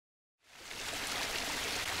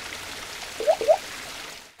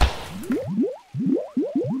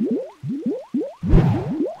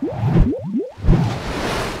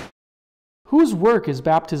whose work is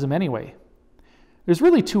baptism anyway? There's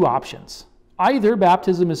really two options. Either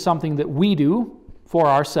baptism is something that we do for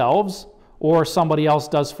ourselves, or somebody else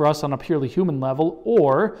does for us on a purely human level,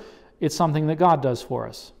 or it's something that God does for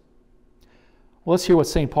us. Well, let's hear what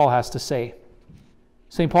St. Paul has to say.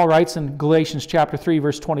 St. Paul writes in Galatians chapter 3,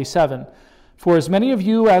 verse 27, "For as many of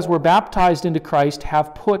you as were baptized into Christ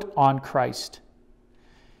have put on Christ."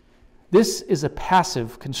 This is a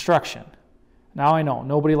passive construction. Now I know,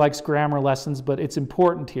 nobody likes grammar lessons, but it's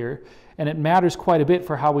important here, and it matters quite a bit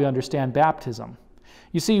for how we understand baptism.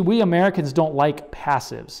 You see, we Americans don't like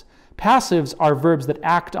passives. Passives are verbs that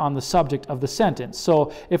act on the subject of the sentence.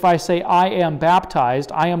 So if I say, I am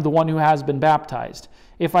baptized, I am the one who has been baptized.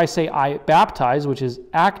 If I say, I baptize, which is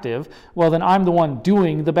active, well, then I'm the one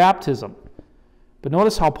doing the baptism. But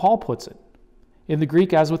notice how Paul puts it. In the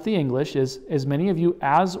Greek, as with the English, is as many of you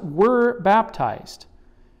as were baptized.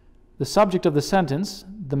 The subject of the sentence,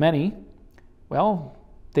 the many, well,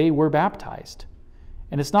 they were baptized.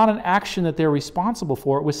 And it's not an action that they're responsible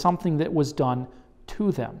for. It was something that was done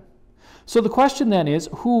to them. So the question then is,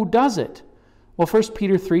 who does it? Well, 1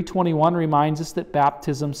 Peter 3:21 reminds us that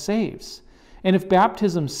baptism saves. And if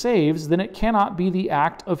baptism saves, then it cannot be the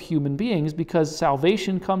act of human beings, because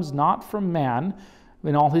salvation comes not from man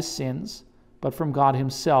in all his sins, but from God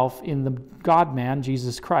himself in the God-man,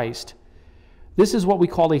 Jesus Christ. This is what we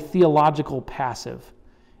call a theological passive.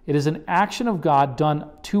 It is an action of God done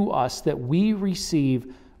to us that we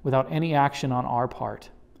receive without any action on our part.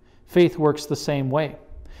 Faith works the same way.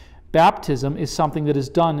 Baptism is something that is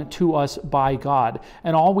done to us by God,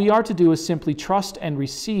 and all we are to do is simply trust and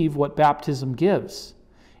receive what baptism gives.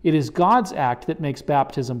 It is God's act that makes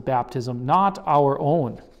baptism baptism, not our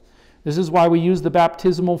own. This is why we use the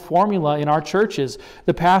baptismal formula in our churches.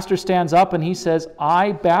 The pastor stands up and he says,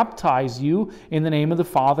 I baptize you in the name of the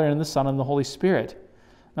Father and the Son and the Holy Spirit.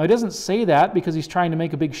 Now, he doesn't say that because he's trying to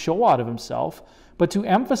make a big show out of himself, but to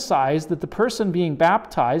emphasize that the person being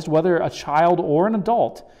baptized, whether a child or an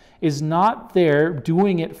adult, is not there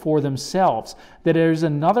doing it for themselves, that there's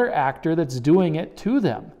another actor that's doing it to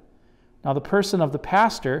them. Now, the person of the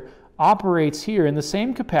pastor operates here in the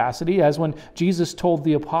same capacity as when Jesus told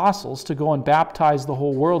the apostles to go and baptize the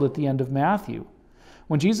whole world at the end of Matthew.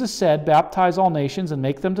 When Jesus said, baptize all nations and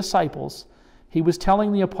make them disciples, he was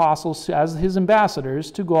telling the apostles as his ambassadors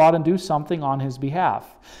to go out and do something on his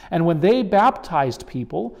behalf. And when they baptized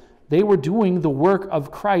people, they were doing the work of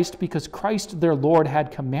Christ because Christ, their Lord, had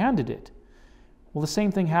commanded it. Well, the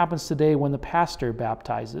same thing happens today when the pastor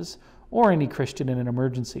baptizes, or any Christian in an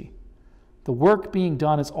emergency. The work being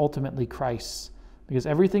done is ultimately Christ's, because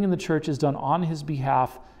everything in the church is done on his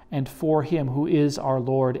behalf and for him who is our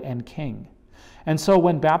Lord and King. And so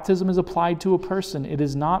when baptism is applied to a person, it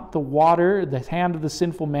is not the water, the hand of the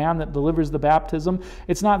sinful man that delivers the baptism.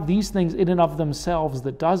 It's not these things in and of themselves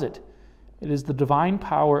that does it. It is the divine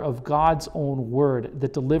power of God's own word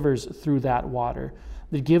that delivers through that water,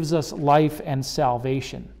 that gives us life and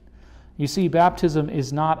salvation. You see, baptism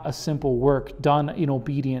is not a simple work done in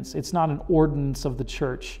obedience. It's not an ordinance of the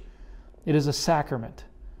church. It is a sacrament,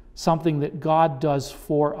 something that God does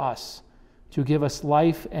for us to give us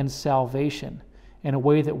life and salvation in a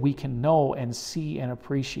way that we can know and see and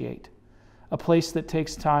appreciate. A place that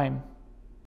takes time,